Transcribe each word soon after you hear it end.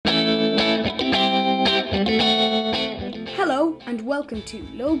and welcome to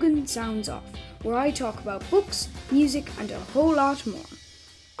Logan Sounds Off, where I talk about books, music, and a whole lot more.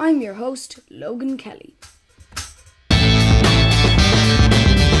 I'm your host, Logan Kelly.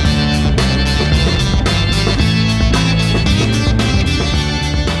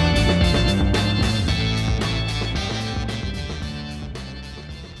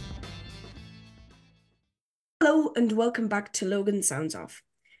 Hello and welcome back to Logan Sounds Off.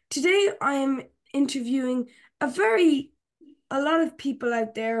 Today I am interviewing a lot of people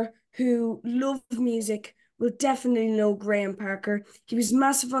out there who love music will definitely know Graham Parker. He was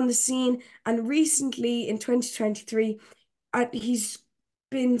massive on the scene, and recently in 2023 he's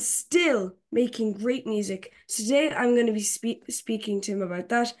been still making great music. So today I'm going to be speaking to him about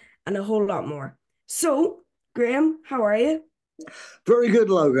that and a whole lot more. So Graham, how are you? Very good,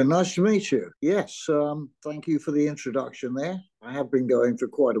 Logan. Nice to meet you. Yes, thank you for the introduction there. I have been going for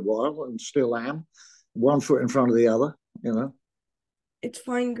quite a while and still am. One foot in front of the other, you know. It's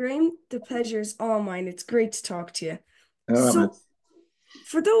fine, Graham. The pleasure is all mine. It's great to talk to you. All right, man.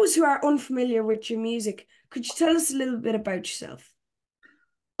 For those who are unfamiliar with your music, could you tell us a little bit about yourself?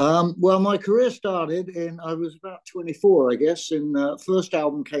 Well, my career started I was about 24, I guess. First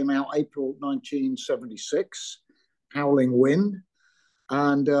album came out April 1976, Howling Wind.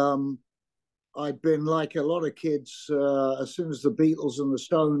 And I'd been like a lot of kids, as soon as the Beatles and the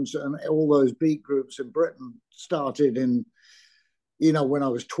Stones and all those beat groups in Britain started when I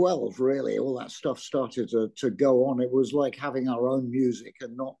was 12, really, all that stuff started to go on. It was like having our own music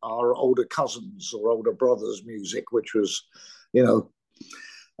and not our older cousins or older brothers' music, which was,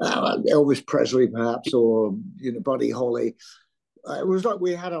 Elvis Presley, perhaps, or, Buddy Holly. It was like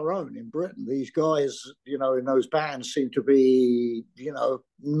we had our own in Britain. These guys, in those bands seemed to be,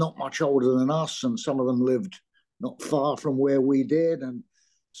 not much older than us, and some of them lived not far from where we did. And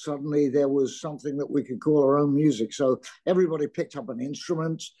suddenly there was something that we could call our own music. So everybody picked up an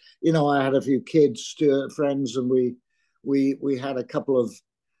instrument. I had a few kids, friends, and we had a couple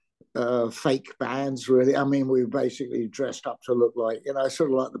of fake bands, really. I mean, we basically dressed up to look like,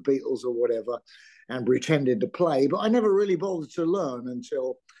 sort of like the Beatles or whatever, and pretended to play. But I never really bothered to learn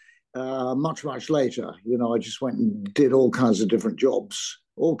until much, much later. I just went and did all kinds of different jobs,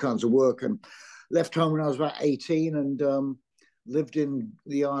 all kinds of work, and left home when I was about 18 and lived in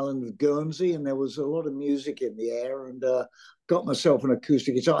the island of Guernsey, and there was a lot of music in the air, and got myself an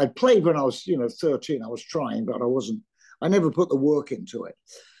acoustic guitar. I played when I was, 13. I was trying, but I never put the work into it.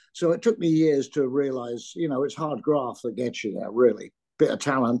 So it took me years to realize, it's hard graft that gets you there, really. Bit of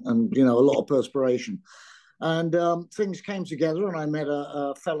talent and, a lot of perspiration. And things came together, and I met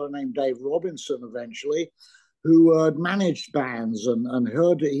a fellow named Dave Robinson eventually, who had managed bands and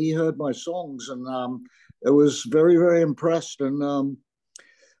he heard my songs, and I was very, very impressed. And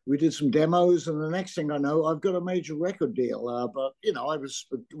we did some demos, and the next thing I know, I've got a major record deal. But I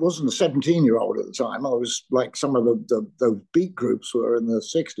wasn't a 17-year-old at the time. I was like some of the beat groups were in the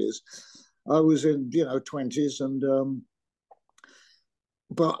 60s. I was in 20s, and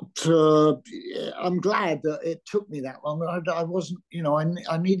but I'm glad that it took me that long. I wasn't,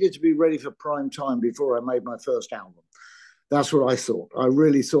 I needed to be ready for prime time before I made my first album. That's what I thought. I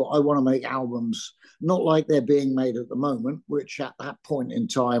really thought I want to make albums not like they're being made at the moment, which at that point in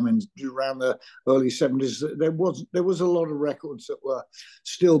time and around the early 70s, there was a lot of records that were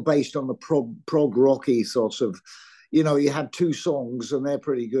still based on the prog rock ethos of, you had two songs and they're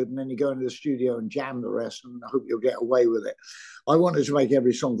pretty good, and then you go into the studio and jam the rest and hope you'll get away with it. I wanted to make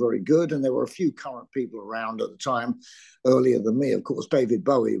every song very good, and there were a few current people around at the time earlier than me. Of course, David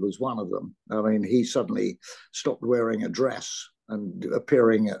Bowie was one of them. I mean, he suddenly stopped wearing a dress and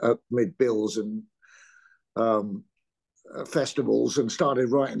appearing at mid-bills and festivals and started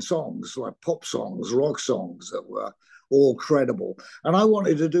writing songs like pop songs, rock songs that were all credible. And I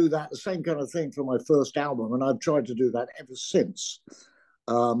wanted to do that, the same kind of thing for my first album, and I've tried to do that ever since.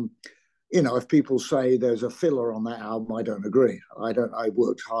 If people say there's a filler on that album, I don't agree. I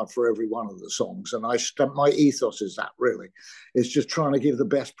worked hard for every one of the songs, and my ethos is that, really. It's just trying to give the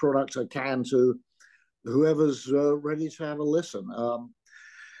best product I can to whoever's ready to have a listen.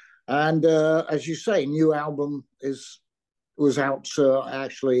 And as you say, new album was out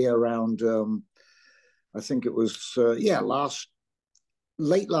actually around, I think it was,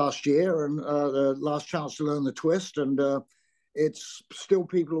 late last year, and the Last Chance to Learn the Twist. And it's still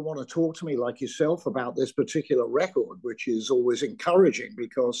people who want to talk to me like yourself about this particular record, which is always encouraging,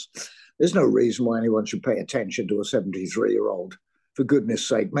 because there's no reason why anyone should pay attention to a 73-year-old, for goodness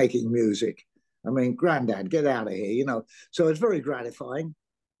sake, making music. I mean, granddad, get out of here, So it's very gratifying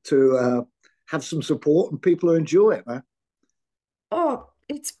to have some support and people who enjoy it, man. Oh,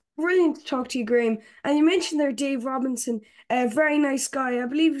 it's Brilliant to talk to you, Graham. And you mentioned there Dave Robinson, a very nice guy. I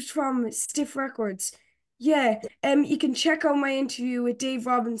believe he's from Stiff Records. Yeah, you can check out my interview with Dave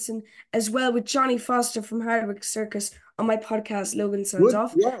Robinson as well with Johnny Foster from Hardwick Circus on my podcast, Logan Sounds Good,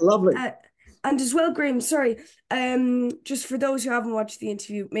 Off. yeah, lovely. Uh, and as well, Graham, sorry, just for those who haven't watched the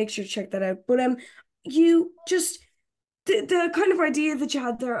interview, make sure to check that out. But you just the kind of idea that you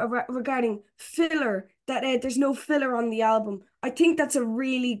had there regarding filler, that there's no filler on the album. I think that's a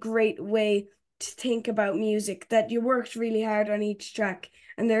really great way to think about music, that you worked really hard on each track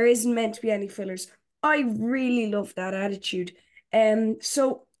and there isn't meant to be any fillers. I really love that attitude.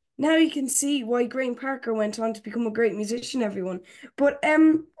 So now you can see why Graham Parker went on to become a great musician, everyone. But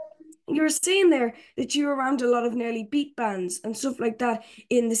you were saying there that you were around a lot of nearly beat bands and stuff like that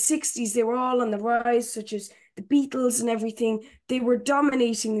in the 60s. They were all on the rise, such as the Beatles and everything. They were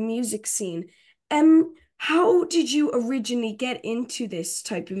dominating the music scene. How did you originally get into this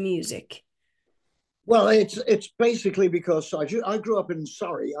type of music? Well, it's basically because I grew up in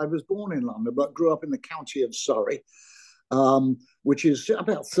Surrey. I was born in London, but grew up in the county of Surrey, which is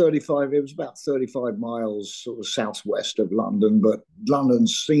about 35. It was about 35 miles sort of southwest of London, but London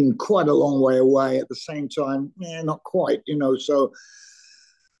seemed quite a long way away. At the same time, yeah, not quite, you know. So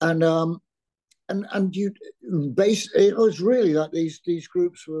and you base it was really like these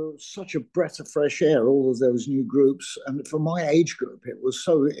groups were such a breath of fresh air, all of those new groups, and for my age group it was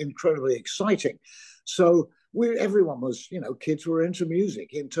so incredibly exciting. So we everyone was, you know, kids were into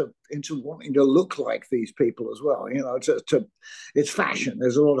music, into wanting to look like these people as well, you know. It's fashion.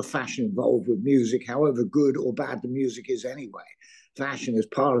 There's a lot of fashion involved with music, however good or bad the music is anyway. Fashion is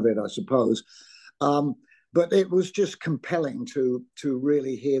part of it, I suppose. um, but it was just compelling to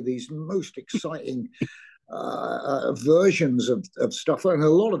really hear these most exciting versions of stuff, and a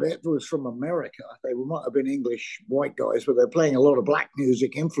lot of it was from America. They might have been English white guys, but they're playing a lot of black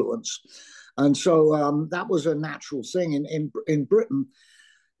music influence, and so that was a natural thing in Britain.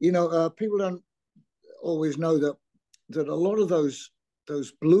 You know, people don't always know that a lot of those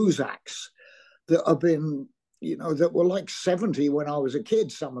blues acts that have been, you know, that were like 70 when I was a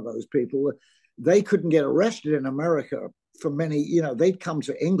kid. Some of those people, they couldn't get arrested in America for many, you know, they'd come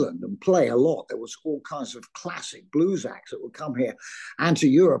to England and play a lot. There was all kinds of classic blues acts that would come here and to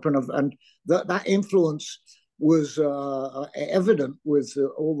Europe. And that influence was evident with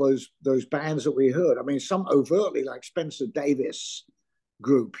all those bands that we heard. I mean, some overtly, like Spencer Davis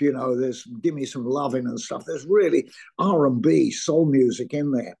group, you know, there's Give Me Some Lovin' and stuff. There's really R&B, soul music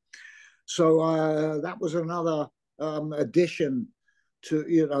in there. So that was another addition to,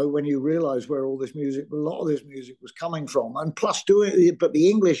 you know, when you realize where all this music, a lot of this music was coming from. And plus doing it, but the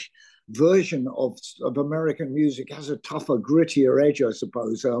English version of American music has a tougher, grittier edge, I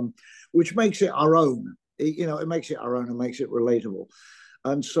suppose, which makes it our own. You know, it makes it our own and makes it relatable.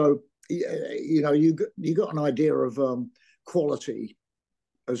 And so, you know, you got an idea of quality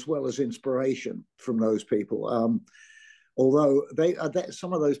as well as inspiration from those people. Although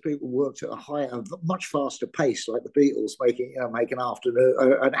some of those people worked at a much faster pace, like the Beatles make an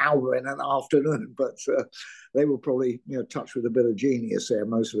album in an afternoon. But they were probably, you know, touched with a bit of genius there.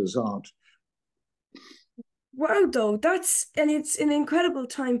 Most of us aren't. Wow, though, it's an incredible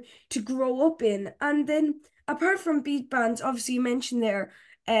time to grow up in. And then, apart from beat bands, obviously you mentioned there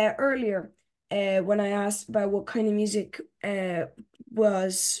earlier when I asked about what kind of music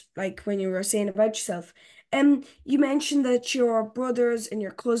was like when you were saying about yourself. You mentioned that your brothers and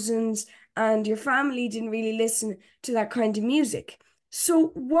your cousins and your family didn't really listen to that kind of music. So,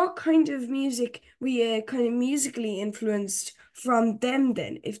 what kind of music were you kind of musically influenced from them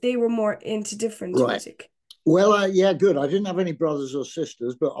then, if they were more into different Right. music? Well, yeah, good. I didn't have any brothers or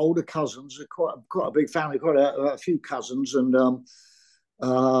sisters, but older cousins. Quite a big family, quite a few cousins, and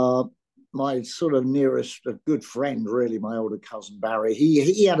uh, my sort of nearest good friend, really, my older cousin Barry.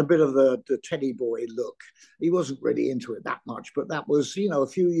 He had a bit of the teddy boy look. He wasn't really into it that much, but that was, you know, a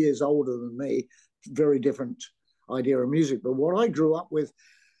few years older than me. Very different idea of music. But what I grew up with,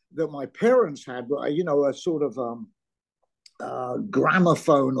 that my parents had, you know, a sort of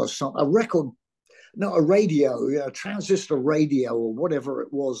gramophone or something, a record, no, a radio, a transistor radio or whatever it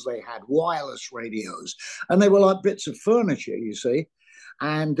was they had, wireless radios. And they were like bits of furniture, you see.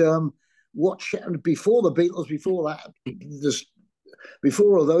 And what before the Beatles, before that, this,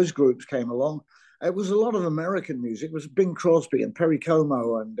 before all those groups came along, it was a lot of American music. It was Bing Crosby and Perry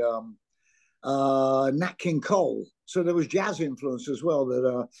Como and Nat King Cole. So there was jazz influence as well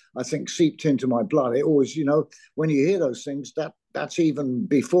that I think seeped into my blood. It always, you know, when you hear those things, that's even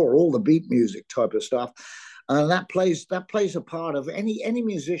before all the beat music type of stuff, and that plays a part of any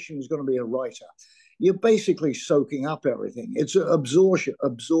musician who's going to be a writer. you're basically soaking up everything. It's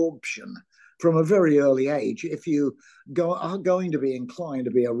absorption from a very early age. If you are going to be inclined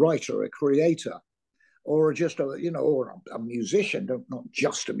to be a writer, a creator, or just or a musician, not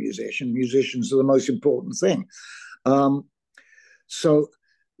just a musician. Musicians are the most important thing. Um, so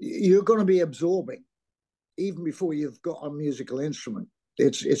you're going to be absorbing even before you've got a musical instrument.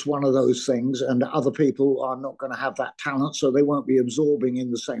 It's one of those things, and other people are not going to have that talent, so they won't be absorbing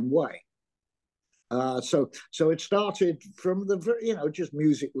in the same way. So it started from just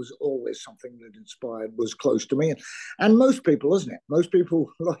music was always something that inspired, was close to me, and most people, isn't it? Most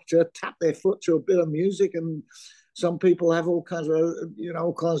people like to tap their foot to a bit of music, and some people have all kinds of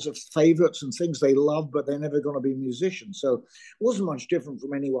all kinds of favorites and things they love, but they're never going to be musicians. So it wasn't much different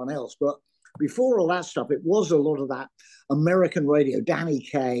from anyone else. But before all that stuff, it was a lot of that American radio, Danny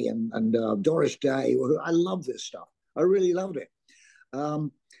Kaye and Doris Day. I love this stuff. I really loved it.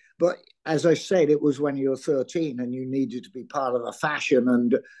 But as I said, it was when you were 13 and you needed to be part of a fashion,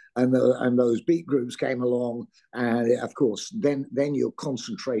 and those beat groups came along, and of course, then you're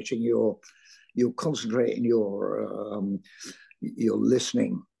concentrating your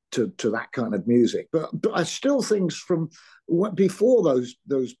listening to that kind of music. But I still things from before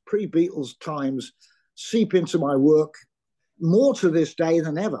those pre-Beatles times seep into my work more to this day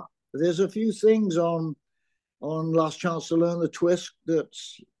than ever. There's a few things on Last Chance to Learn the Twist that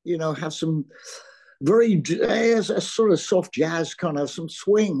have some very a sort of soft jazz kind of some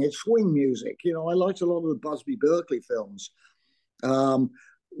swing. It's swing music. I liked a lot of the Busby Berkeley films,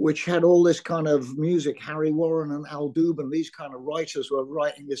 which had all this kind of music. Harry Warren and Al Dubin, these kind of writers were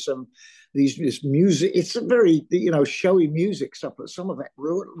writing this music. It's a very showy music stuff, but some of it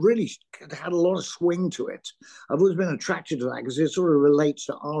really had a lot of swing to it. I've always been attracted to that because it sort of relates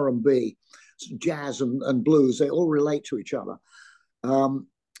to R&B, jazz and blues. They all relate to each other.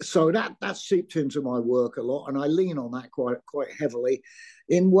 So that seeped into my work a lot, and I lean on that quite heavily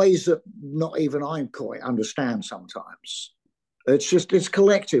in ways that not even I quite understand sometimes. It's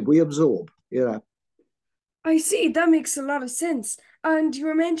collective. We absorb. I see. That makes a lot of sense. And you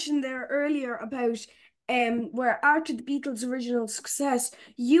were mentioned there earlier about where after the Beatles' original success,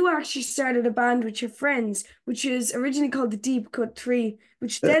 you actually started a band with your friends, which is originally called the Deep Cut Three,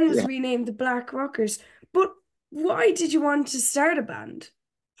 which then was Yeah. renamed the Black Rockers. But why did you want to start a band?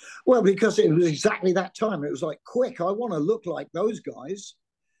 Well, because it was exactly that time. It was like, quick, I want to look like those guys.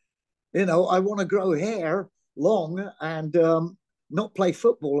 I want to grow hair long and not play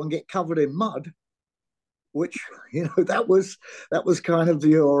football and get covered in mud, which, that was kind of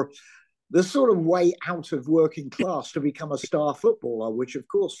the sort of way out of working class to become a star footballer, which, of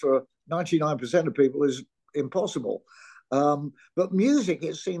course, for 99% of people is impossible. But music,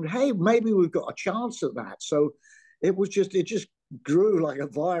 it seemed, hey, maybe we've got a chance at that. So it just grew like a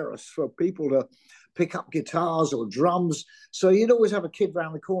virus for people to pick up guitars or drums. So you'd always have a kid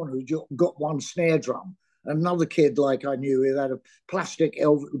around the corner who got one snare drum. Another kid, like I knew, he had a plastic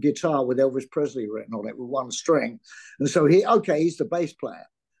guitar with Elvis Presley written on it with one string. And so he's the bass player.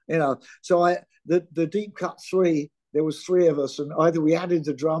 So the Deep Cut Three, there was three of us, and either we added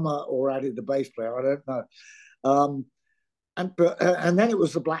the drummer or added the bass player. I don't know. And then it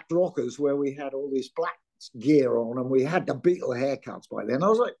was the Black Rockers, where we had all this black gear on, and we had the Beatle haircuts by then. I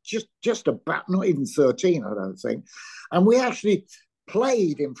was like just about not even 13, I don't think. And we actually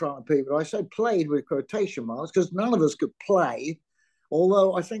played in front of people. I say played with quotation marks because none of us could play.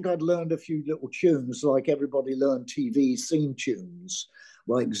 Although I think I'd learned a few little tunes, like everybody learned TV theme tunes,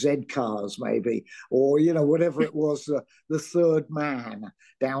 like Z Cars maybe, or whatever it was, the Third Man,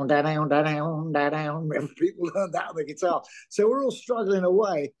 down, down, down, down, down, down. People learned that on the guitar, so we're all struggling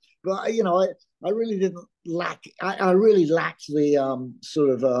away. But I really didn't lack. I really lacked the sort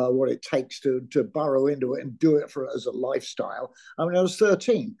of what it takes to burrow into it and do it as a lifestyle. I mean, I was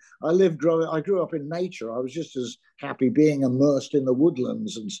 13. I grew up in nature. I was just as happy being immersed in the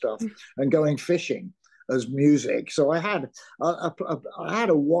woodlands and stuff and going fishing as music. So I had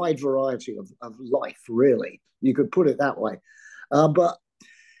a wide variety of life, really. You could put it that way. But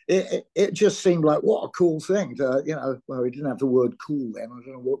it just seemed like, what a cool thing to, well, we didn't have the word cool then. I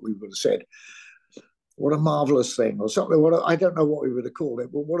don't know what we would have said. What a marvelous thing or something. I don't know what we would have called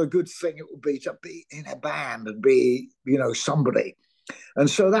it, but what a good thing it would be to be in a band and be, somebody. And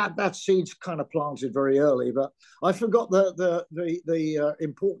so that seed's kind of planted very early. But I forgot the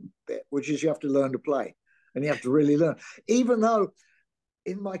important bit, which is you have to learn to play, and you have to really learn. Even though,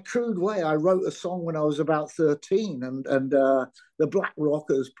 in my crude way, I wrote a song when I was about 13, and the Black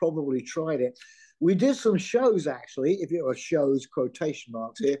Rockers probably tried it. We did some shows, actually, if you have shows, quotation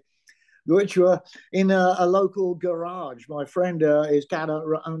marks here, which were in a local garage. My friend, his dad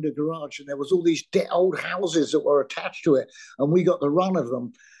owned a garage, and there was all these old houses that were attached to it, and we got the run of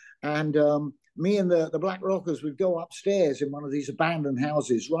them. And me and the Black Rockers would go upstairs in one of these abandoned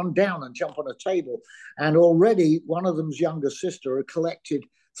houses, run down and jump on a table. And already one of them's younger sister had collected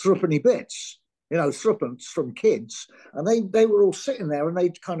threepenny bits, threepence from kids. And they were all sitting there and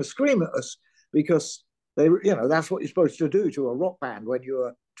they'd kind of scream at us because that's what you're supposed to do to a rock band when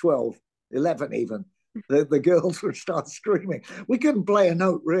you're 12, 11 even. The girls would start screaming. We couldn't play a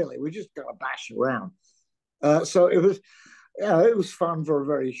note really. We just kind of bash around. So it was, yeah, it was fun for a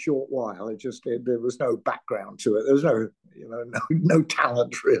very short while. There was no background to it. There was no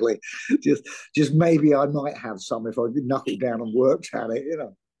talent really. Just maybe I might have some if I knuckled down and worked at it.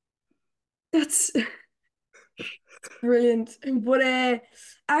 That's brilliant. But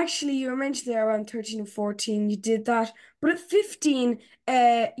actually, you were mentioning there around 13 and 14, you did that. But at 15,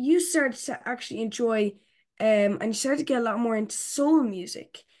 you started to actually enjoy and you started to get a lot more into soul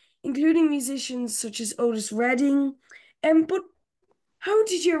music, including musicians such as Otis Redding. But how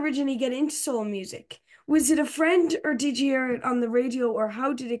did you originally get into soul music? Was it a friend, or did you hear it on the radio, or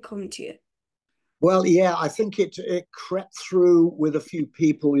how did it come to you? Well, yeah, I think it crept through with a few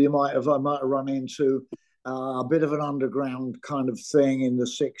people I might have run into a bit of an underground kind of thing in the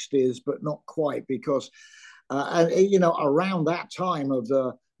 60s, but not quite because around that time of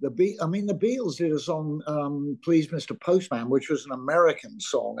I mean, the Beatles did a song, "Please, Mr. Postman," which was an American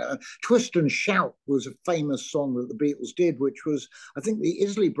song. "Twist and Shout" was a famous song that the Beatles did, which was, I think, the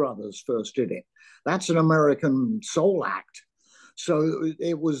Isley Brothers first did it. That's an American soul act. So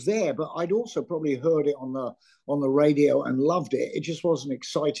it was there, but I'd also probably heard it on the radio and loved it. It just wasn't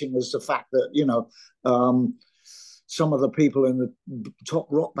exciting as the fact that some of the people in the top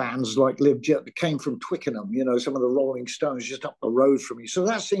rock bands came from Twickenham. Some of the Rolling Stones just up the road from me. So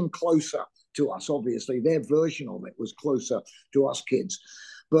that seemed closer to us. Obviously, their version of it was closer to us kids.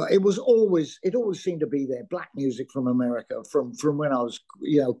 But it always seemed to be there. Black music from America, from when I was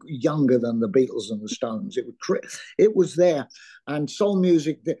younger than the Beatles and the Stones. It was there, and soul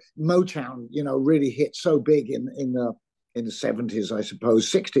music, Motown, really hit so big in the 70s, I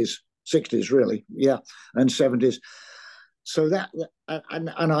suppose, 60s really, yeah, and 70s. So I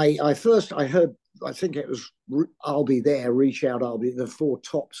heard, I think it was "I'll Be There," "Reach Out, I'll Be," the Four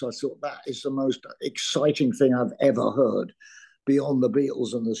Tops. I thought that is the most exciting thing I've ever heard, beyond the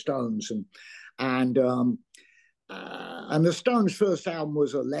Beatles and the Stones. And the Stones' first album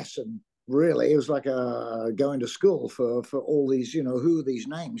was a lesson. Really, it was like going to school for all these, who are these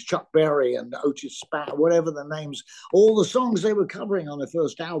names? Chuck Berry and Otis Spann, whatever the names. All the songs they were covering on their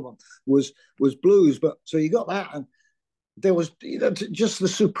first album was blues. But so you got that, and there was just the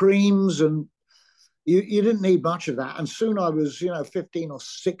Supremes, and you didn't need much of that. And soon I was 15 or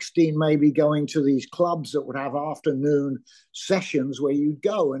 16, maybe, going to these clubs that would have afternoon sessions where you'd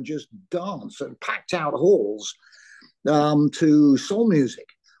go and just dance, and packed out halls, to soul music,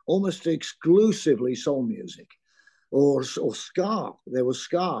 almost exclusively soul music, or ska. There was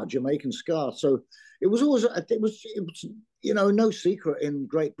ska, Jamaican ska. So it was no secret in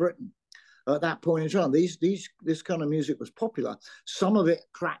Great Britain at that point in time. This kind of music was popular. Some of it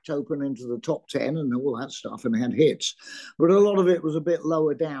cracked open into the top 10 and all that stuff, and had hits, but a lot of it was a bit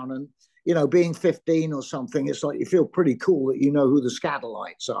lower down. And being 15 or something, it's like you feel pretty cool that you know who the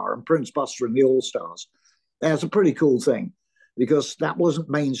Scatterlights are and Prince Buster and the All Stars. That's a pretty cool thing, because that wasn't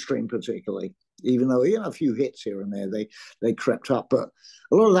mainstream particularly. Even though a few hits here and there, they crept up, but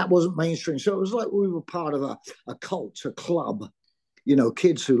a lot of that wasn't mainstream. So it was like we were part of a cult, a club,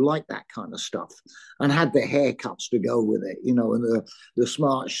 kids who liked that kind of stuff and had their haircuts to go with it, and the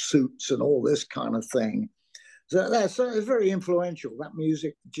smart suits and all this kind of thing. So that's very influential. That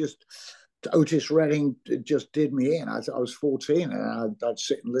music, just Otis Redding, just did me in. I was 14, and I'd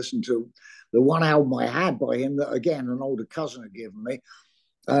sit and listen to the one album I had by him that, again, an older cousin had given me,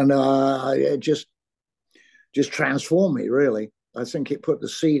 and it just transformed me, really. I think it put the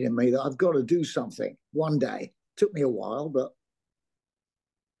seed in me that I've got to do something one day. Took me a while, but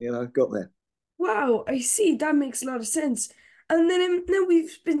got there. Wow, I see. That makes a lot of sense. And then now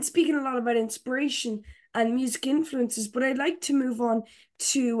we've been speaking a lot about inspiration and music influences, but I'd like to move on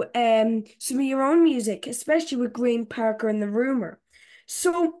to some of your own music, especially with Graham Parker and the Rumour.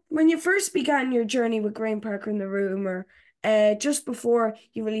 So, when you first began your journey with Graham Parker and the Rumour, just before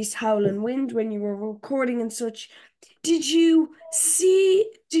you released Howlin' Wind, when you were recording and such, did you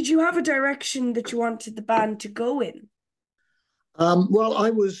have a direction that you wanted the band to go in? Well,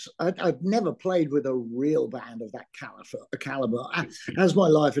 I'd never played with a real band of that caliber. As my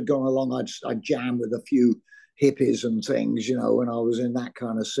life had gone along, I'd jam with a few hippies and things, when I was in that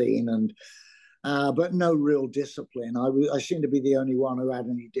kind of scene, and but no real discipline. I seemed to be the only one who had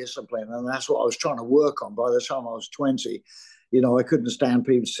any discipline, and that's what I was trying to work on. By the time I was 20, I couldn't stand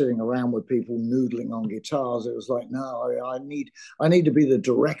people sitting around with people noodling on guitars. It was like, no, I need to be the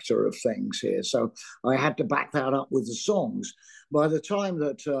director of things here. So I had to back that up with the songs. By the time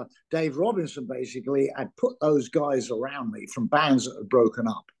that Dave Robinson basically had put those guys around me from bands that had broken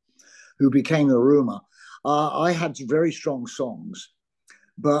up, who became the Rumour, I had very strong songs,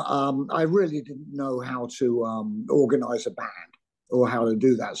 but I really didn't know how to organize a band or how to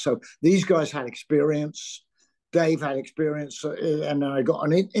do that. So these guys had experience. Dave had experience, and I got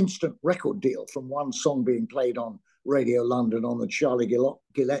an instant record deal from one song being played on Radio London on the Charlie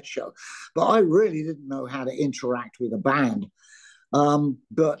Gillette show. But I really didn't know how to interact with a band.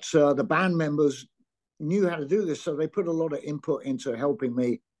 But the band members knew how to do this, so they put a lot of input into helping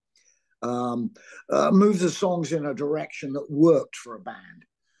me move the songs in a direction that worked for a band.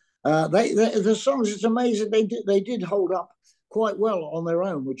 The songs, it's amazing, they did hold up quite well on their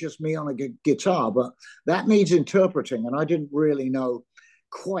own with just me on a guitar, but that needs interpreting, and I didn't really know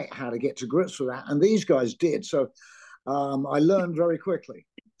quite how to get to grips with that, and these guys did. So I learned very quickly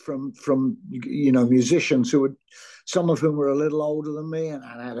from musicians who would, some of whom were a little older than me and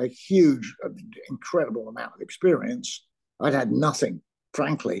had a huge, incredible amount of experience. I'd had nothing,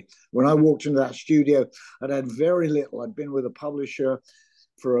 frankly. When I walked into that studio, I'd had very little. I'd been with a publisher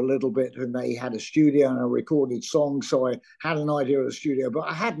for a little bit, and they had a studio and I recorded songs, so I had an idea of the studio, but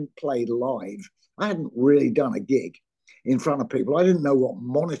I hadn't played live. I hadn't really done a gig in front of people. I didn't know what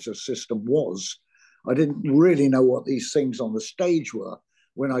monitor system was. I didn't really know what these things on the stage were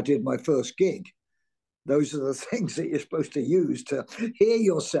when I did my first gig. Those are the things that you're supposed to use to hear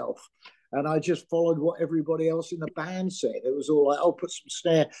yourself. And I just followed what everybody else in the band said. It was all like, oh, put some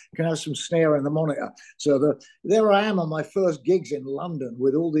snare, can I have some snare in the monitor? So there I am on my first gigs in London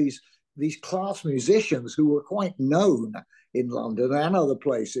with all these class musicians who were quite known in London and other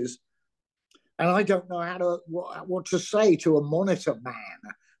places. And I don't know what to say to a monitor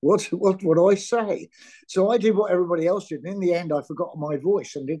man. What would I say? So I did what everybody else did. And in the end, I forgot my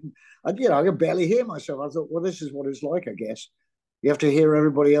voice and I could barely hear myself. I thought, well, this is what it's like, I guess. You have to hear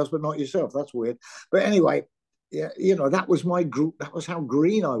everybody else, but not yourself. That's weird. But anyway, yeah, that was my group. That was how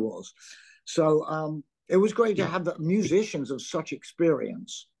green I was. So it was great to have the musicians of such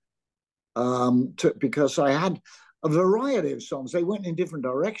experience, because I had a variety of songs. They went in different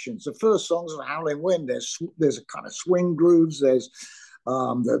directions. The first songs of Howling Wind, there's a kind of swing grooves. There's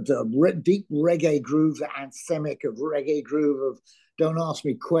the deep reggae groove, the anthemic of reggae groove of Don't Ask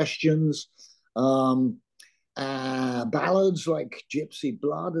Me Questions. Ballads like Gypsy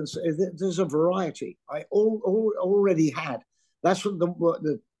Blood, and so there's a variety. I already had. That's what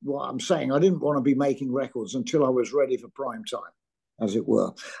I'm saying. I didn't want to be making records until I was ready for prime time, as it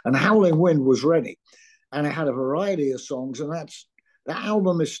were. And Howling Wind was ready, and it had a variety of songs. And that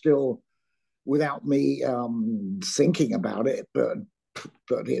album is still, without me thinking about it, but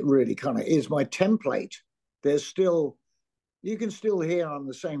it really kind of is my template. You can still hear I'm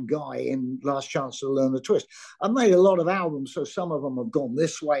the same guy in Last Chance to Learn the Twist. I've made a lot of albums, so some of them have gone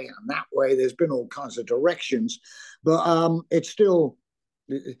this way and that way. There's been all kinds of directions, but it's still,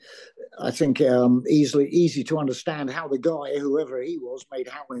 I think, easy to understand how the guy, whoever he was, made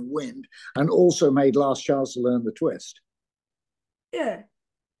Howling Wind and also made Last Chance to Learn the Twist. Yeah,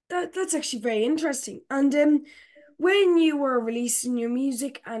 that's actually very interesting. And when you were releasing your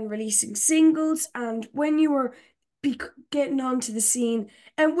music and releasing singles, and when you were getting onto the scene,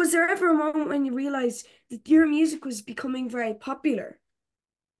 and was there ever a moment when you realized that your music was becoming very popular?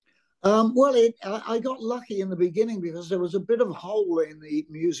 Well, I got lucky in the beginning because there was a bit of a hole in the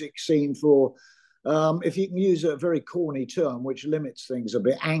music scene for, if you can use a very corny term, which limits things a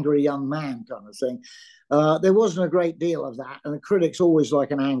bit, angry young man kind of thing. There wasn't a great deal of that, and the critics always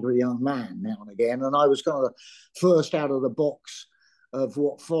like an angry young man now and again. And I was kind of the first out of the box of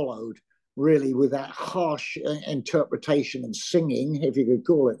what followed, really, with that harsh interpretation and singing, if you could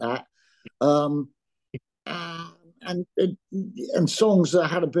call it that. Um, and and songs that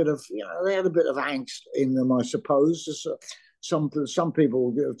had a bit of, they had a bit of angst in them, I suppose. Some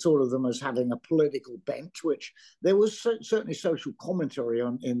people thought of them as having a political bent, which there was certainly social commentary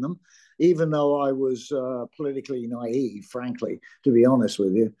in them, even though I was politically naive, frankly, to be honest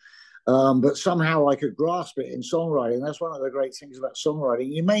with you. But somehow I could grasp it in songwriting. That's one of the great things about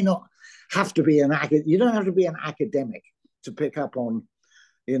songwriting. You may not have to be you don't have to be an academic to pick up on,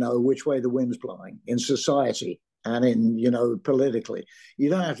 which way the wind's blowing in society and in, politically. You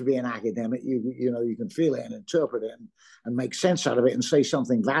don't have to be an academic. You can feel it and interpret it and make sense out of it and say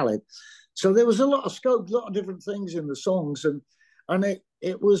something valid. So there was a lot of scope, a lot of different things in the songs, and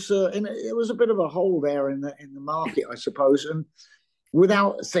it was a bit of a hole there in the market, I suppose. And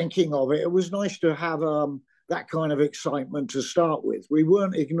without thinking of it, it was nice to have that kind of excitement to start with. We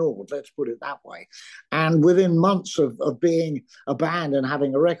weren't ignored, let's put it that way. And within months of being a band and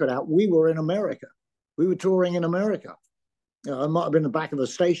having a record out, we were in America. We were touring in America. I might have been in the back of a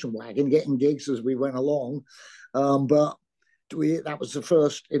station wagon getting gigs as we went along, but that was the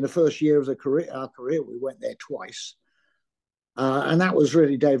first year of our career. We went there twice. And that was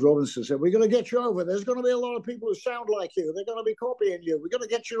really Dave Robinson said, "We're going to get you over. There's going to be a lot of people who sound like you. They're going to be copying you. We're going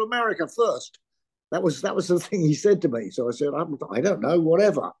to get you to America first." That was the thing he said to me. So I said, "I don't know,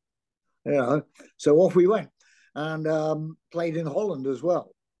 whatever." So off we went, and played in Holland as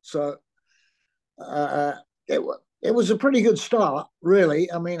well. So uh, it it was a pretty good start,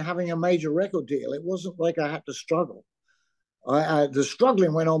 really. I mean, having a major record deal, it wasn't like I had to struggle. The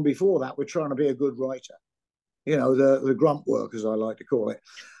struggling went on before that with trying to be a good writer. The grunt work, as I like to call it.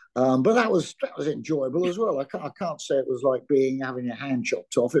 But that was enjoyable as well. I can't say it was like having your hand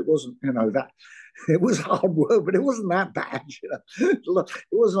chopped off. It wasn't, that. It was hard work, but it wasn't that bad. It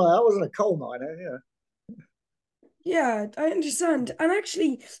wasn't. I wasn't a coal miner. Yeah, I understand. And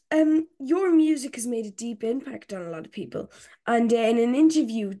actually, your music has made a deep impact on a lot of people. And in an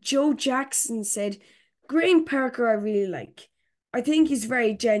interview, Joe Jackson said, Graham Parker, I really like. I think he's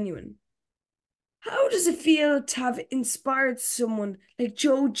very genuine. How does it feel to have inspired someone like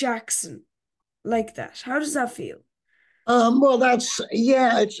Joe Jackson like that? How does that feel? Well, that's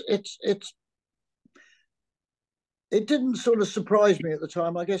yeah. It didn't sort of surprise me at the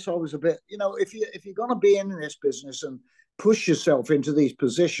time. I guess I was a bit, if you're going to be in this business and push yourself into these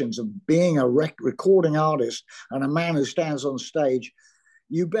positions of being a recording artist and a man who stands on stage,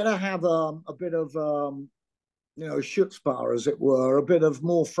 you better have a bit of chutzpah, as it were, a bit of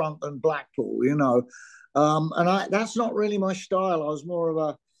more front than Blackpool. And that's not really my style. I was more of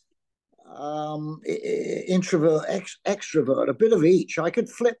a introvert, extrovert, a bit of each. I could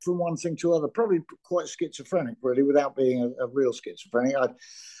flip from one thing to other, probably quite schizophrenic, really, without being a real schizophrenic.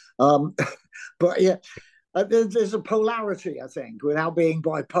 Um, but yeah, there's a polarity, I think, without being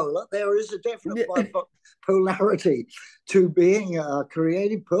bipolar. There is a definite polarity to being a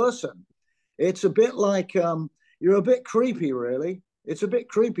creative person. It's a bit like you're a bit creepy, really. It's a bit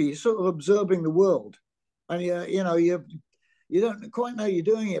creepy. You're sort of observing the world, and you don't quite know you're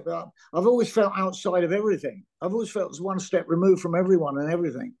doing it. But I've always felt outside of everything. I've always felt one step removed from everyone and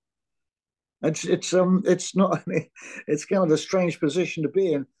everything. It's not. It's kind of a strange position to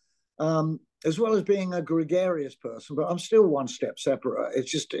be in, as well as being a gregarious person. But I'm still one step separate.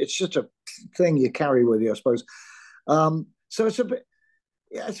 It's just a thing you carry with you, I suppose. So it's a bit.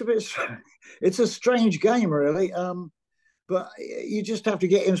 Yeah, it's a strange game, really. But you just have to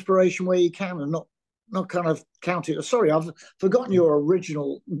get inspiration where you can and not kind of count it. Sorry, I've forgotten your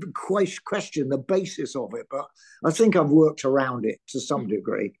original question, the basis of it, but I think I've worked around it to some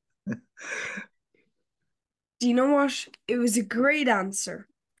degree. Do you know what? It was a great answer.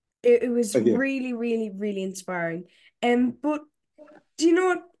 It was Thank you. really, really, really inspiring. But do you know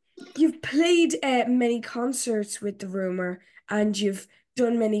what? You've played many concerts with the Rumour, and you've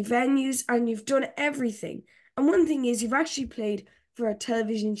done many venues, and you've done everything. And one thing is, you've actually played for a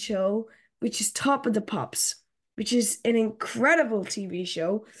television show, which is Top of the Pops, which is an incredible TV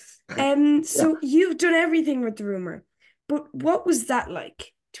show. Yeah. So you've done everything with the Rumour. But what was that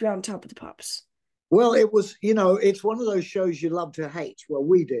like to be on Top of the Pops? Well, it was, it's one of those shows you love to hate. Well,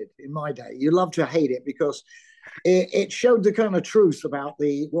 we did in my day. You love to hate it because it showed the kind of truth about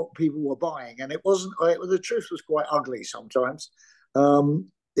what people were buying, and it wasn't. The truth was quite ugly sometimes.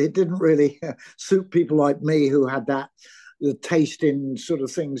 It didn't really suit people like me who had the taste in sort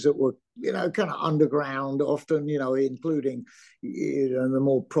of things that were kind of underground, often including the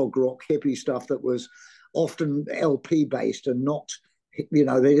more prog rock hippie stuff that was often LP based and not. They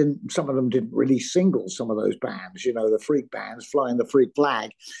didn't. Some of them didn't release singles. Some of those bands, the freak bands flying the freak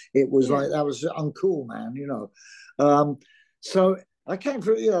flag, it was Yeah. like that was uncool, man. Um, so I came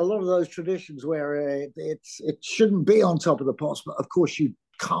from a lot of those traditions where it shouldn't be on Top of the Pops, but of course you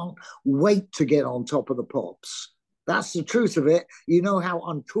can't wait to get on Top of the Pops. That's the truth of it. You know how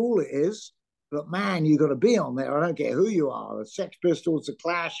uncool it is, but man, you got to be on there. I don't care who you are, the Sex Pistols, the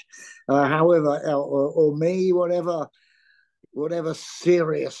Clash, however, or me, whatever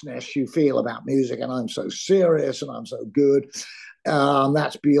seriousness you feel about music, and I'm so serious and I'm so good.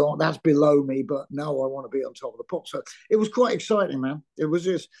 That's below me, but no, I want to be on top of the pop. So it was quite exciting, man. It was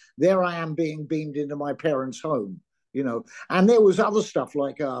just there I am being beamed into my parents' home, and there was other stuff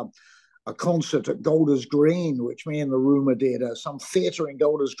like a concert at Golders Green, which me and the Rumour did, some theatre in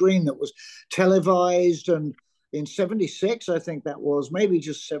Golders Green that was televised, and in '76, I think that was, maybe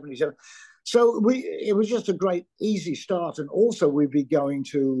just '77. So it was just a great, easy start. And also we'd be going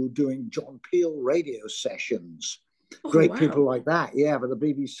to doing John Peel radio sessions, Oh, great people wow. like that, yeah, for the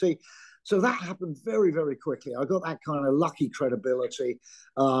BBC. So that happened very, very quickly. I got that kind of lucky credibility,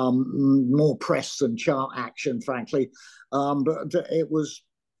 more press than chart action, frankly. But it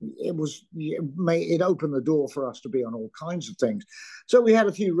opened the door for us to be on all kinds of things. So we had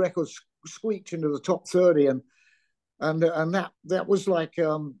a few records squeaked into the top 30, and that was like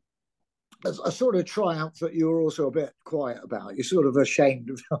a sort of triumph that you were also a bit quiet about. You're sort of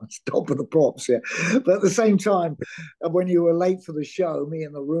ashamed of top of the pops here. But at the same time, when you were late for the show, me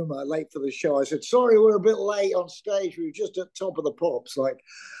and the Rumour late for the show, I said, sorry, we're a bit late on stage. We were just at top of the pops. Like,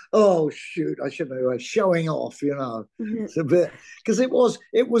 oh, shoot, I shouldn't have, like, showing off, you know. Mhm. It's a bit, because it was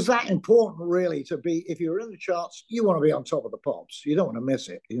that important, really, to be, if you're in the charts, you want to be on top of the pops. You don't want to miss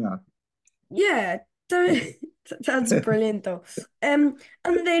it, you know. Yeah, that's brilliant though. And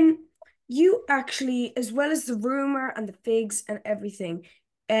then you actually, as well as the Rumour and the Figs and everything,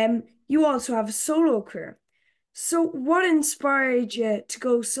 you also have a solo career. So what inspired you to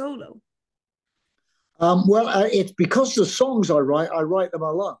go solo? Well, it's because the songs I write them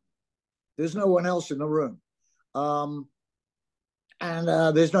alone. There's no one else in the room. Um,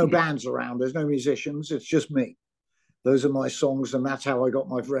 and there's no bands around. There's no musicians. It's just me. Those are my songs, and that's how I got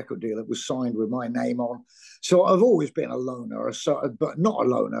my record deal. It was signed with my name on. So I've always been a loner, but not a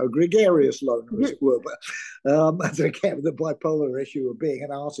loner, a gregarious loner, as it were. But again, the bipolar issue of being an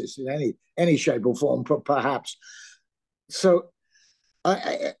artist in any shape or form, perhaps. So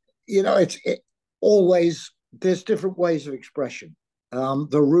I always, there's different ways of expression.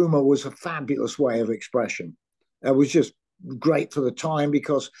 The Rumour was a fabulous way of expression. It was just great for the time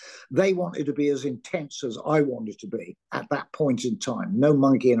because they wanted to be as intense as I wanted to be at that point in time. No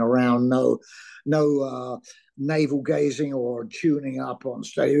monkeying around, no navel gazing or tuning up on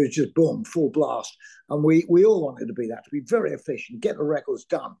stage. It was just boom, full blast. And we all wanted to be that, to be very efficient, get the records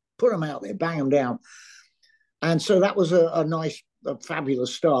done, put them out there, bang them down. And so that was a nice, a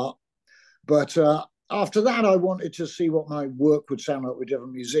fabulous start. But after that, I wanted to see what my work would sound like with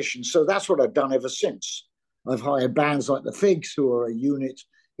different musicians. So that's what I've done ever since. I've hired bands like the Figs, who are a unit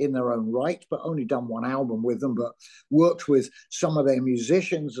in their own right, but only done one album with them, but worked with some of their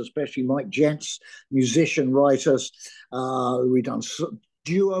musicians, especially Mike Gents, musician writers. We've done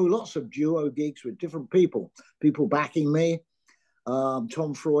lots of duo gigs with different people backing me.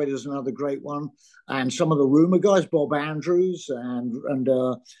 Tom Freud is another great one. And some of the Rumour guys, Bob Andrews and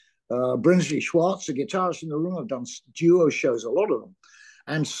Brinsley Schwartz, the guitarist in the room. I've done duo shows, a lot of them.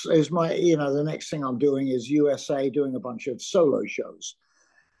 And is the next thing I'm doing is USA, doing a bunch of solo shows.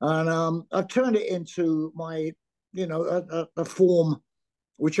 And I've turned it into my, a form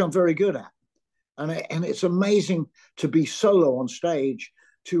which I'm very good at. And it's amazing to be solo on stage,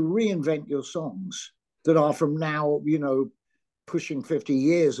 to reinvent your songs that are from now, pushing 50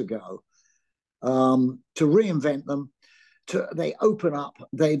 years ago, to reinvent them. They open up.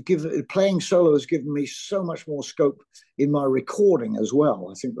 Playing solo has given me so much more scope in my recording as well.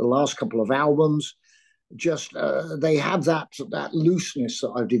 I think the last couple of albums, just they have that looseness that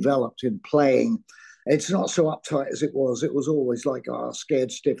I've developed in playing. It's not so uptight as it was. It was always like, oh,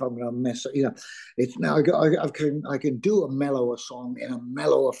 scared stiff, I'm going to mess it. It's now I can do a mellower song in a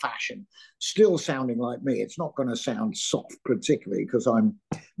mellower fashion, still sounding like me. It's not going to sound soft particularly because I'm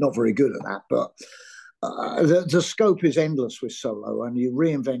not very good at that, but the scope is endless with solo, and you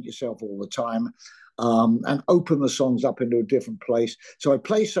reinvent yourself all the time, and open the songs up into a different place. So I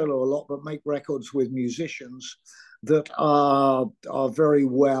play solo a lot, but make records with musicians that are very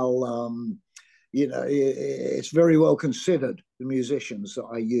well. It's very well considered, the musicians that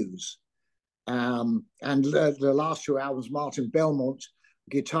I use. And the last two albums, Martin Belmont,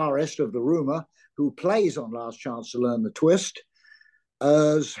 guitarist of the Rumour, who plays on Last Chance to Learn the Twist,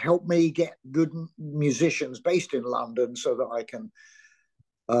 has helped me get good musicians based in London so that I can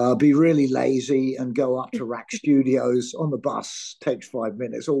be really lazy and go up to Rack Studios on the bus, takes 5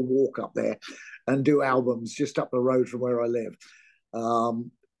 minutes, or walk up there and do albums just up the road from where I live.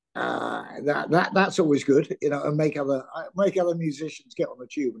 That's always good, and make other musicians get on the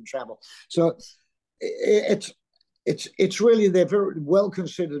tube and travel. So it's really, they're very well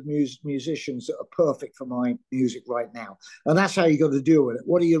considered musicians that are perfect for my music right now, and that's how you got to deal with it.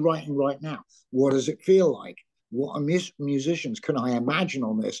 What are you writing right now? What does it feel like? What musicians can I imagine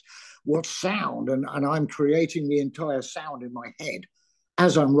on this? What sound? And I'm creating the entire sound in my head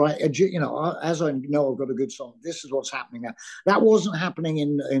as I'm right, as I know I've got a good song, this is what's happening now. That wasn't happening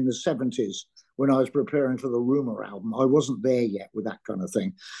in the 70s when I was preparing for the Rumour album. I wasn't there yet with that kind of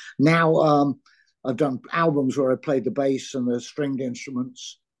thing. Now I've done albums where I played the bass and the stringed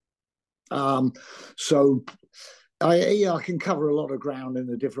instruments. Um, so I can cover a lot of ground in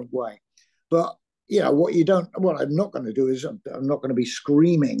a different way. But what I'm not going to do is I'm not going to be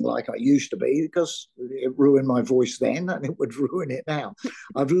screaming like I used to be because it ruined my voice then and it would ruin it now.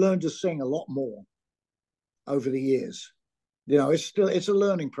 I've learned to sing a lot more over the years. It's a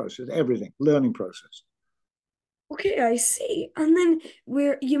learning process, everything, learning process. Okay, I see. And then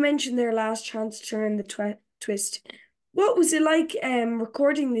where you mentioned their last chance to learn the twist. What was it like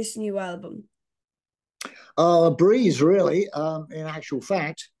recording this new album? Breeze, really, in actual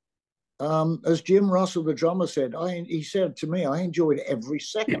fact. As Jim Russell, the drummer, said, he said to me, I enjoyed every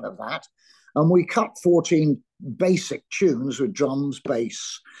second of that. And we cut 14 basic tunes with drums,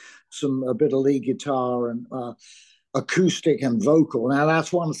 bass, a bit of lead guitar, and acoustic and vocal. Now,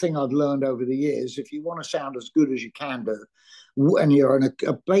 that's one thing I've learned over the years. If you want to sound as good as you can do,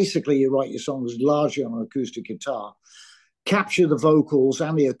 and basically you write your songs largely on an acoustic guitar, capture the vocals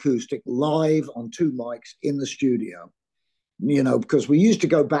and the acoustic live on two mics in the studio. Because we used to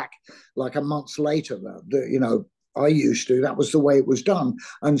go back like a month later. I used to. That was the way it was done,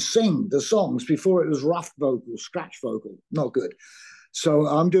 and sing the songs before it was rough vocal, scratch vocal, not good. So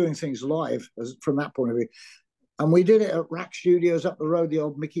I'm doing things live from that point of view. And we did it at Rack Studios up the road, the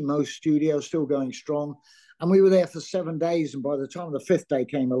old Mickey Mouse studio, still going strong. And we were there for 7 days. And by the time the fifth day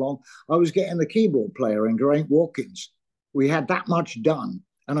came along, I was getting the keyboard player in Geraint Watkins. We had that much done.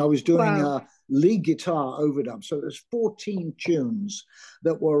 And I was doing Wow. a lead guitar overdub. So there's 14 tunes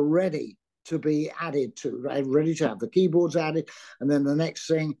that were ready to be added to, ready to have the keyboards added. And then the next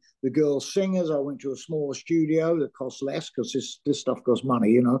thing, the girl singers, I went to a smaller studio that costs less because this stuff costs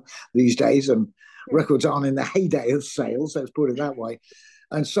money, these days. And records aren't in the heyday of sales, let's put it that way.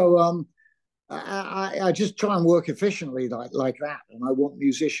 And so I just try and work efficiently like that. And I want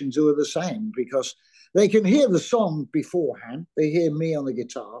musicians who are the same because they can hear the song beforehand. They hear me on the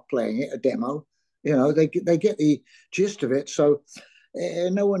guitar playing it, a demo. They get the gist of it. So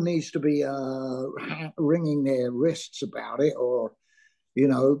no one needs to be wringing their wrists about it or,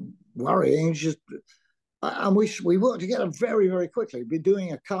 worrying. It's just and we work together very, very quickly. Be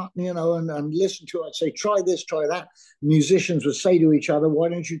doing a cut, and listen to it. I'd say, try this, try that. Musicians would say to each other, why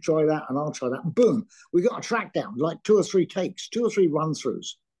don't you try that? And I'll try that. And boom, we got a track down, like 2 or 3 takes, 2 or 3 run throughs,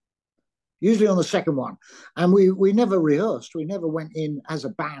 usually on the second one. And we never rehearsed. We never went in as a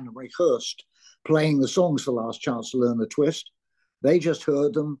band and rehearsed playing the songs for Last Chance to Learn the Twist. They just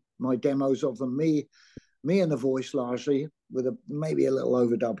heard them, my demos of them, me and the voice largely, with maybe a little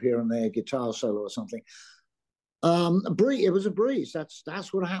overdub here and there, guitar solo or something. It was a breeze.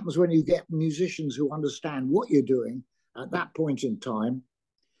 That's what happens when you get musicians who understand what you're doing at that point in time,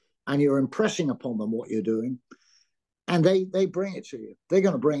 and you're impressing upon them what you're doing, and they bring it to you. They're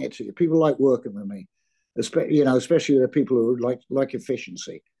going to bring it to you. People like working with me, especially the people who like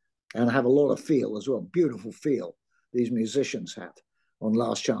efficiency and have a lot of feel as well. Beautiful feel these musicians have on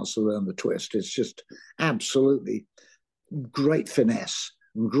Last Chance to Learn the Twist. It's just absolutely great finesse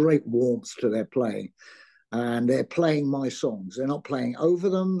and great warmth to their playing. And they're playing my songs. They're not playing over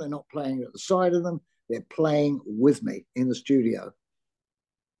them. They're not playing at the side of them. They're playing with me in the studio.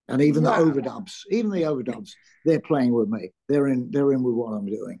 And Wow. even the overdubs, they're playing with me. They're in with what I'm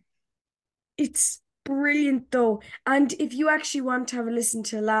doing. It's brilliant though. And if you actually want to have a listen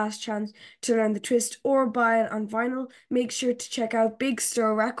to Last Chance to Learn the Twist or buy it on vinyl, make sure to check out Big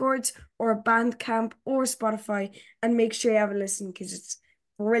Store Records or Bandcamp or Spotify and make sure you have a listen because it's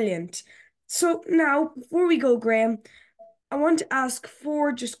brilliant. So now, before we go, Graham, I want to ask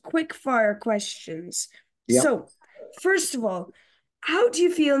 4 just quick fire questions. Yep. So, first of all, how do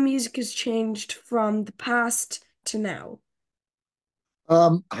you feel music has changed from the past to now?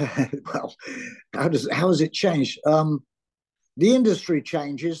 Well, how has it changed? The industry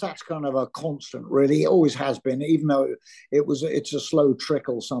changes. That's kind of a constant, really. It always has been, even though it's a slow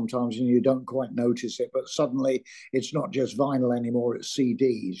trickle sometimes, and you don't quite notice it. But suddenly, it's not just vinyl anymore; it's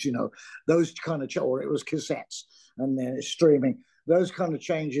CDs. Those kind of, or it was cassettes, and then it's streaming. Those kind of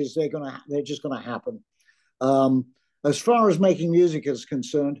changes, they're just gonna happen. Um, as far as making music is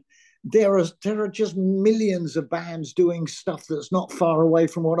concerned, there are just millions of bands doing stuff that's not far away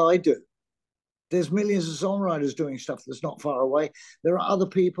from what I do. There's millions of songwriters doing stuff that's not far away. There are other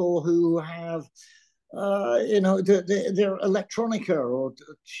people who have, their electronica or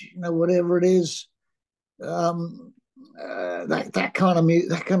whatever it is, that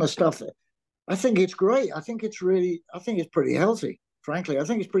kind of stuff. I think it's great. I think it's pretty healthy. frankly. I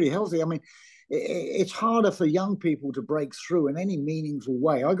think it's pretty healthy. I mean, it's harder for young people to break through in any meaningful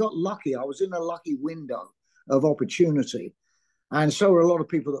way. I got lucky. I was in a lucky window of opportunity. And so are a lot of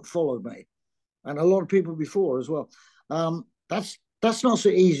people that followed me, and a lot of people before as well. That's not so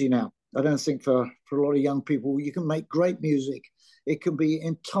easy now. I don't think for a lot of young people, you can make great music. It can be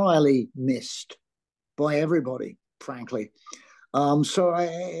entirely missed by everybody, frankly. So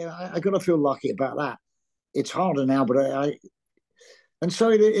I got to feel lucky about that. It's harder now, but and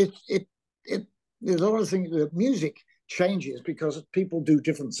so it there's a lot of things. The music changes because people do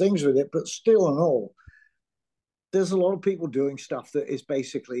different things with it, but still and all, there's a lot of people doing stuff that is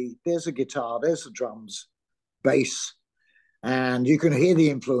basically there's a guitar, there's the drums, bass, and you can hear the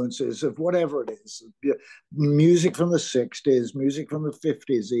influences of whatever it is. Music from the 60s, music from the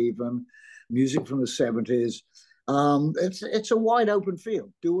 50s, even music from the 70s. It's a wide open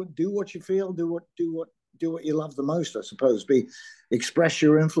field. Do what you feel. Do what you love the most. I suppose. Express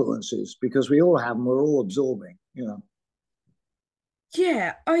your influences because we all have them. We're all absorbing. You know.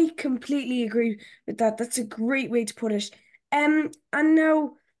 Yeah, I completely agree with that. That's a great way to put it. And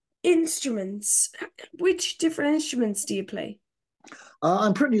now instruments. Which different instruments do you play?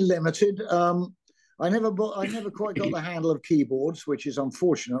 I'm pretty limited. I never quite got the handle of keyboards, which is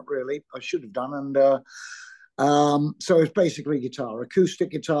unfortunate. Really, I should have done. And so it's basically guitar,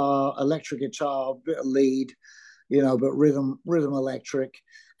 acoustic guitar, electric guitar, bit of lead, but rhythm electric.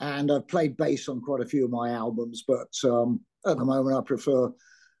 And I've played bass on quite a few of my albums, but at the moment I prefer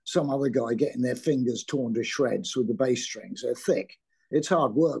some other guy getting their fingers torn to shreds with the bass strings. They're thick. It's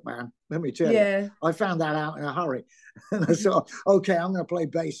hard work, man. Let me tell you. Yeah. I found that out in a hurry. And I thought, okay, I'm going to play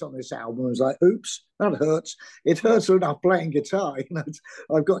bass on this album. I was like, oops, that hurts. It hurts enough playing guitar.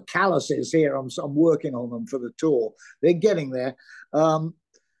 I've got calluses here. I'm working on them for the tour. They're getting there.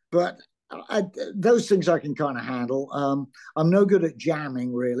 But those things I can kind of handle. I'm no good at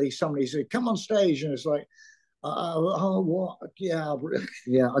jamming, really. Somebody said, come on stage. And it's like, what? Yeah,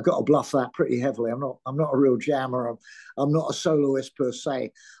 yeah. I got to bluff that pretty heavily. I'm not a real jammer. I'm not a soloist per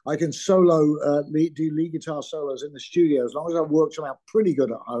se. I can solo, do lead guitar solos in the studio as long as I work them out pretty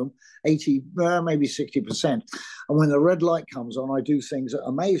good at home, 80, maybe 60%. And when the red light comes on, I do things that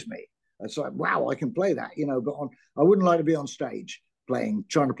amaze me. It's like, wow, I can play that, But I wouldn't like to be on stage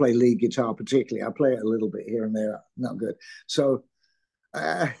trying to play lead guitar particularly. I play it a little bit here and there, not good. So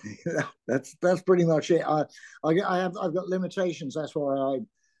uh, that's pretty much it. I've got limitations. That's why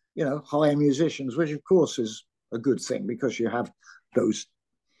hire musicians, which of course is a good thing because you have those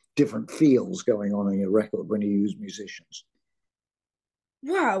different feels going on in your record when you use musicians.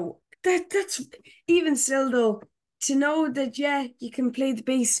 Wow. That's even still though, to know that yeah, you can play the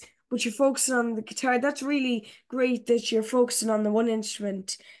bass, but you're focusing on the guitar. That's really great that you're focusing on the one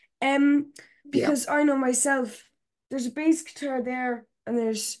instrument. Um, Yeah, because I know myself, there's a bass guitar there and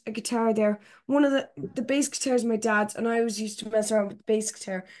there's a guitar there. One of the bass guitar is my dad's, and I always used to mess around with the bass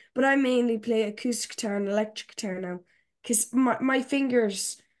guitar, but I mainly play acoustic guitar and electric guitar now because my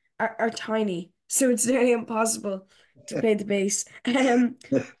fingers are tiny, so it's nearly impossible to play the bass.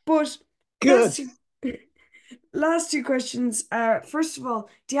 But good. last two, last two questions are, first of all,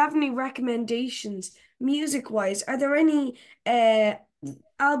 do you have any recommendations music wise? Are there any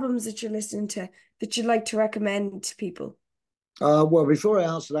albums that you're listening to that you'd like to recommend to people? Well, before I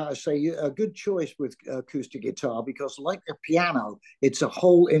answer that, I say a good choice with acoustic guitar because, like the piano, it's a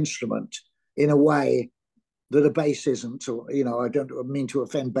whole instrument in a way that a bass isn't. Or, I don't mean to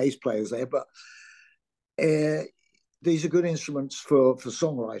offend bass players there, but uh, these are good instruments for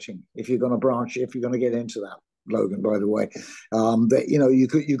songwriting. If you're going to get into that, Logan. By the way, that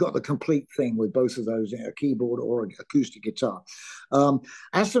you've got the complete thing with both of those, a keyboard or an acoustic guitar.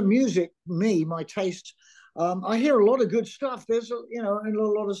 As for music, my taste. I hear a lot of good stuff. There's and a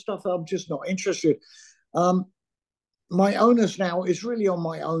lot of stuff I'm just not interested. Um, my onus now is really on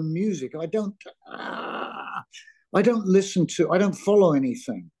my own music. I don't listen to. I don't follow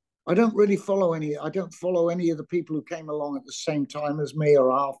anything. I don't really follow any. I don't follow any of the people who came along at the same time as me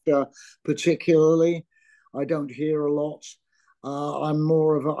or after, particularly. I don't hear a lot. I'm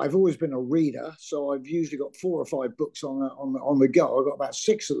more of a. I've always been a reader, so I've usually got 4 or 5 books on the go. I've got about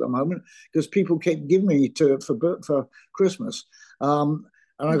 6 at the moment because people keep giving me for Christmas. And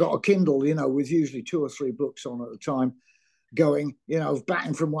I got a Kindle, with usually 2 or 3 books on at the time, going,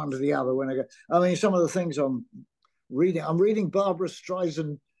 batting from one to the other. When I go, I mean, some of the things I'm reading Barbara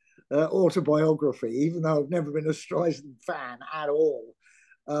Streisand autobiography, even though I've never been a Streisand fan at all.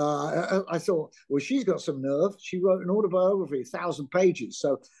 I thought, well, she's got some nerve. She wrote an autobiography, 1,000 pages.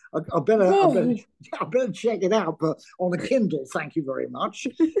 So I better, Whoa. I better check it out. But on a Kindle, thank you very much.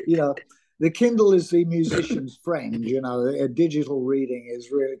 You know, the Kindle is the musician's friend. You know, a digital reading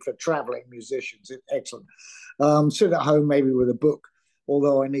is really for traveling musicians. It's excellent. Sit at home maybe with a book,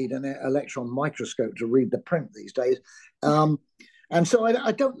 although I need an electron microscope to read the print these days. And so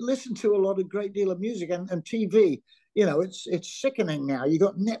I don't listen to a lot of great deal of music and TV. You know, it's sickening now. You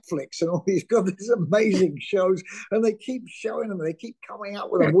got Netflix and all these got these amazing shows, and they keep showing them. They keep coming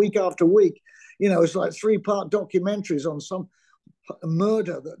out with them week after week. You know, it's like 3-part documentaries on some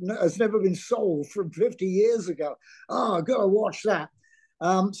murder that has never been solved from 50 years ago. Oh, I've got to watch that.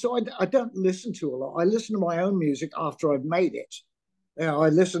 So I don't listen to a lot. I listen to my own music after I've made it. You know, I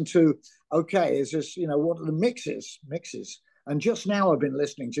listen to, okay, is this, you know, what are the mixes. And just now I've been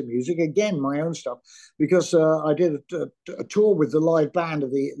listening to music, again, my own stuff, because I did a tour with the live band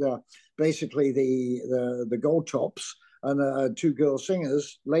of basically the Goldtops and 2 girl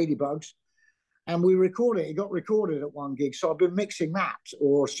singers, Ladybugs, and we recorded it. It got recorded at one gig. So I've been mixing that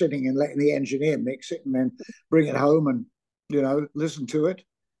or sitting and letting the engineer mix it and then bring it home and, you know, listen to it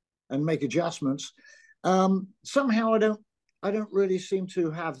and make adjustments. Somehow I don't really seem to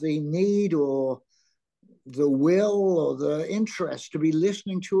have the need or the will or the interest to be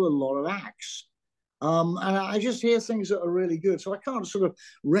listening to a lot of acts. And I just hear things that are really good. So I can't sort of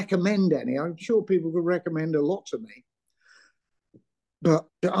recommend any. I'm sure people could recommend a lot to me, but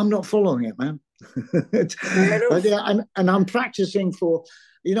I'm not following it, man. Fair enough. Yeah, and I'm practicing for,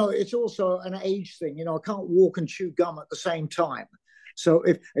 you know, it's also an age thing. You know, I can't walk and chew gum at the same time. So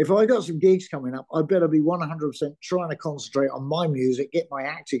if I got some gigs coming up, I better be 100% trying to concentrate on my music, get my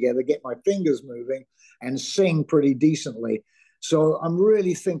act together, get my fingers moving, and sing pretty decently. So I'm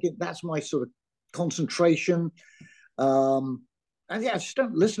really thinking that's my sort of concentration. And yeah, I just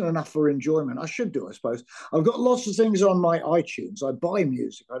don't listen enough for enjoyment. I should do, I suppose. I've got lots of things on my iTunes. I buy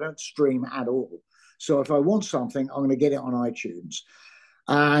music. I don't stream at all. So if I want something, I'm going to get it on iTunes.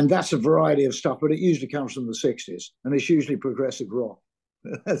 And that's a variety of stuff, but it usually comes from the 60s, and it's usually progressive rock.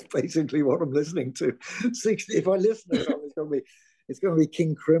 That's basically what I'm listening to. 60, if I listen to something, it's going to be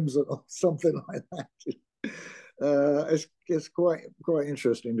King Crimson or something like that. It's quite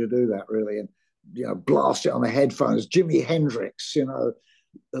interesting to do that, really, and you know, blast it on the headphones. Jimi Hendrix, you know,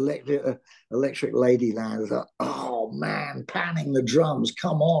 Electric Ladyland. Like, oh man, panning the drums.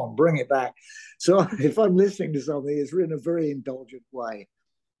 Come on, bring it back. So if I'm listening to something, it's in a very indulgent way.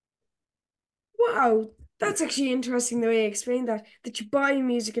 Wow, that's actually interesting the way you explained that you buy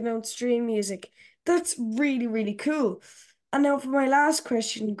music and don't stream music. That's really, really cool. And now for my last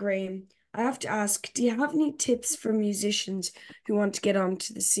question, Graham, I have to ask, do you have any tips for musicians who want to get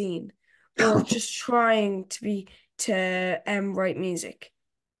onto the scene or just trying to write music?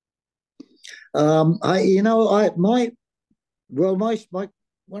 I, you know, I my well, my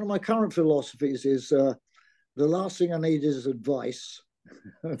one of my current philosophies is the last thing I need is advice.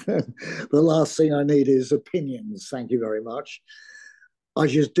 The last thing I need is opinions. Thank you very much. I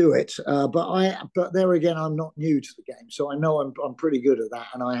just do it. But there again, I'm not new to the game, so I know I'm pretty good at that,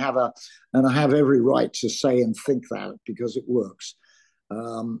 and I have every right to say and think that because it works.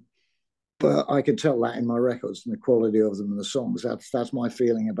 Um, but I can tell that in my records and the quality of them and the songs. That's my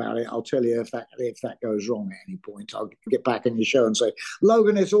feeling about it. I'll tell you if that goes wrong at any point. I'll get back in your show and say,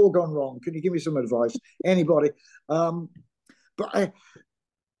 Logan, it's all gone wrong. Can you give me some advice? Anybody? But I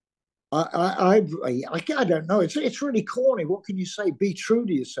don't know. It's really corny. What can you say? Be true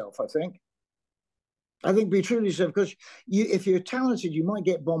to yourself. I think be true to yourself because if you're talented, you might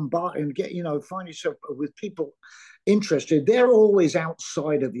get bombarded and find yourself with people interested. They're always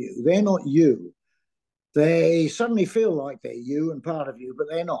outside of you. They're not you. They suddenly feel like they're you and part of you, but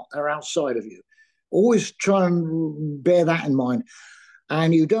they're not. They're outside of you. Always try and bear that in mind.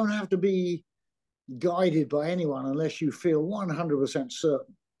 And you don't have to be guided by anyone unless you feel 100%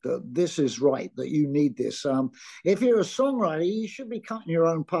 certain that this is right, that you need this. If you're a songwriter, you should be cutting your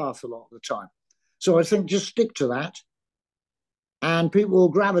own path a lot of the time. So I think just stick to that, and people will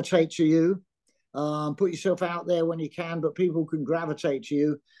gravitate to you. Put yourself out there when you can, but people can gravitate to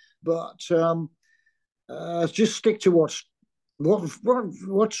you. But just stick to what's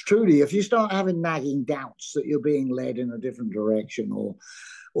true to you. If you start having nagging doubts that you're being led in a different direction,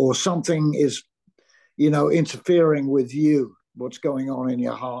 or something is interfering with you, what's going on in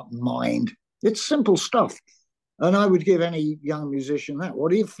your heart and mind, it's simple stuff. And I would give any young musician that.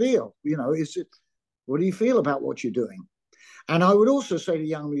 What do you feel? What do you feel about what you're doing? And I would also say to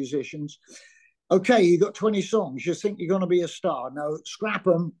young musicians, okay, you got 20 songs. You think you're going to be a star. No, scrap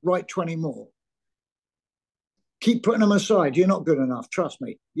them, write 20 more. Keep putting them aside. You're not good enough. Trust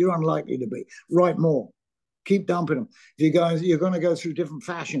me. You're unlikely to be. Write more. Keep dumping them. You're going to go through different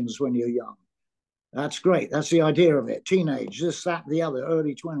fashions when you're young. That's great. That's the idea of it. Teenage, this, that, the other,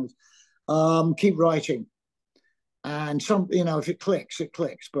 early 20s. Keep writing. And some, if it clicks, it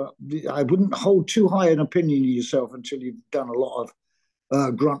clicks. But I wouldn't hold too high an opinion of yourself until you've done a lot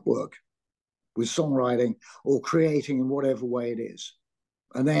of grunt work with songwriting or creating in whatever way it is.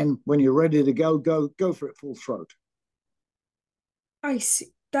 And then when you're ready to go for it full throat. I see.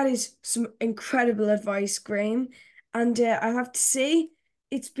 That is some incredible advice, Graham. And I have to say,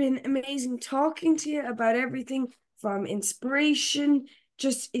 it's been amazing talking to you about everything from inspiration.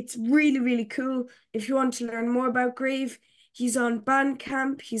 Just, it's really, really cool. If you want to learn more about Grave, he's on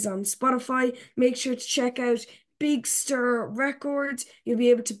Bandcamp, he's on Spotify. Make sure to check out Big Stir Records. You'll be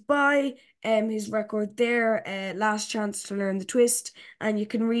able to buy his record there, Last Chance to Learn the Twist, and you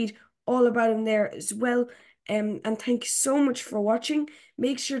can read all about him there as well. And thank you so much for watching.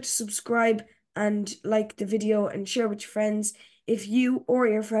 Make sure to subscribe and like the video and share with your friends if you or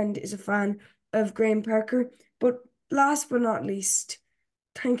your friend is a fan of Graham Parker. But last but not least,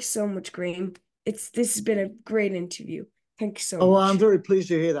 thank you so much, Graham. This has been a great interview. Thank you so Oh, well, I'm much. very pleased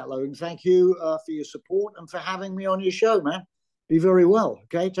to hear that, Logan. Thank you for your support and for having me on your show, man. Be very well.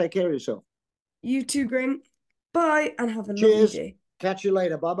 Okay, take care of yourself. You too, Graham. Bye and have a lovely Cheers. day. Catch you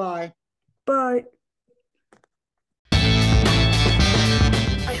later. Bye bye. Bye.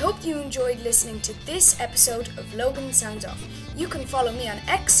 I hope you enjoyed listening to this episode of Logan Sounds Off. You can follow me on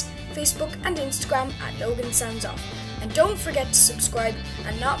X, Facebook, and Instagram at Logan Sounds Off. And don't forget to subscribe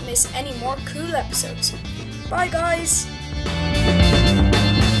and not miss any more cool episodes. Bye, guys!